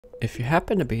If you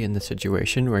happen to be in the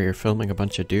situation where you're filming a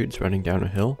bunch of dudes running down a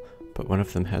hill, but one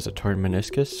of them has a torn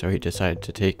meniscus, so he decided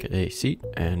to take a seat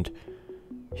and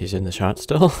he's in the shot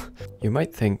still, you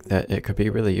might think that it could be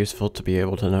really useful to be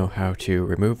able to know how to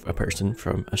remove a person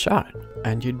from a shot.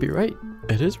 And you'd be right,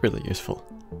 it is really useful.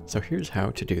 So here's how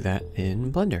to do that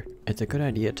in Blender. It's a good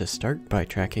idea to start by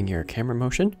tracking your camera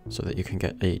motion so that you can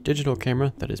get a digital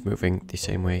camera that is moving the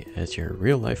same way as your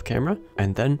real life camera.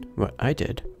 And then what I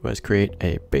did was create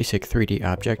a basic 3D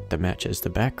object that matches the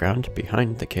background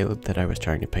behind the Caleb that I was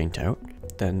trying to paint out.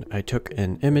 Then I took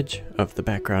an image of the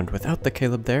background without the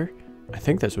Caleb there. I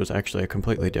think this was actually a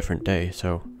completely different day,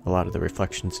 so a lot of the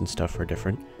reflections and stuff were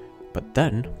different. But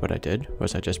then, what I did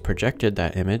was I just projected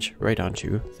that image right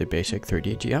onto the basic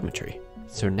 3D geometry.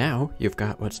 So now, you've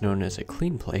got what's known as a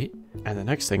clean plate, and the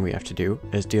next thing we have to do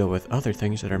is deal with other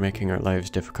things that are making our lives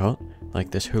difficult,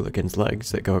 like this hooligan's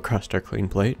legs that go across our clean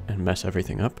plate and mess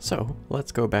everything up. So,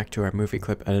 let's go back to our movie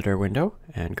clip editor window,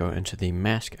 and go into the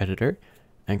mask editor,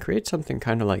 and create something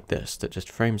kind of like this that just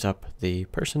frames up the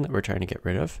person that we're trying to get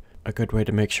rid of. A good way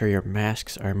to make sure your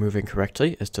masks are moving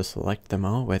correctly is to select them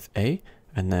all with A,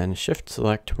 and then shift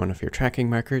select one of your tracking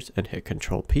markers and hit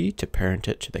Ctrl P to parent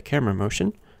it to the camera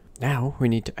motion. Now we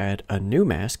need to add a new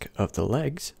mask of the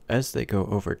legs as they go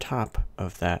over top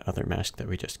of that other mask that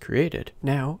we just created.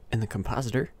 Now in the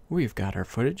compositor, we've got our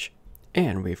footage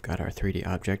and we've got our 3D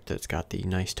object that's got the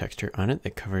nice texture on it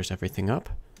that covers everything up.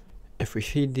 If we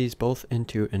feed these both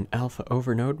into an alpha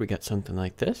over node, we get something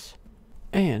like this.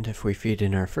 And if we feed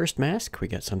in our first mask, we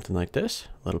get something like this,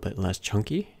 a little bit less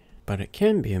chunky. But it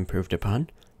can be improved upon.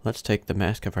 Let's take the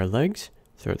mask of our legs,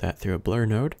 throw that through a blur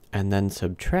node, and then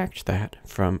subtract that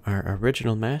from our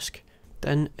original mask.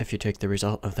 Then, if you take the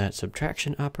result of that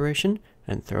subtraction operation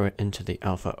and throw it into the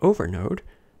alpha over node,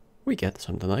 we get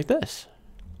something like this.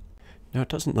 Now, it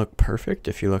doesn't look perfect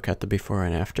if you look at the before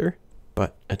and after,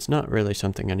 but it's not really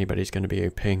something anybody's going to be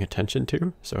paying attention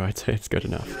to, so I'd say it's good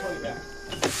enough.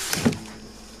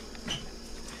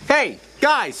 Hey,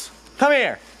 guys, come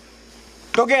here.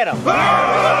 Go get him!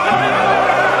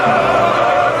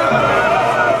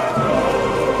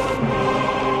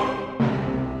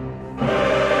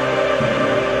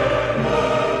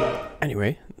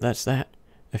 Anyway, that's that.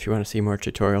 If you want to see more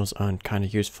tutorials on kind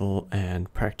of useful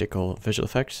and practical visual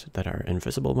effects that are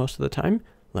invisible most of the time,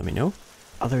 let me know.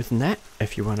 Other than that,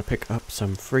 if you want to pick up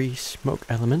some free smoke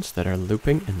elements that are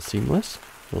looping and seamless,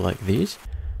 like these,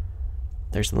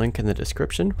 there's a link in the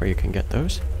description where you can get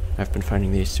those. I've been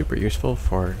finding these super useful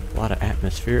for a lot of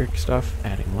atmospheric stuff,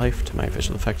 adding life to my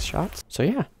visual effects shots. So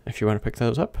yeah, if you want to pick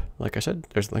those up, like I said,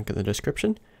 there's a link in the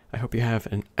description. I hope you have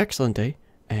an excellent day,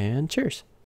 and cheers!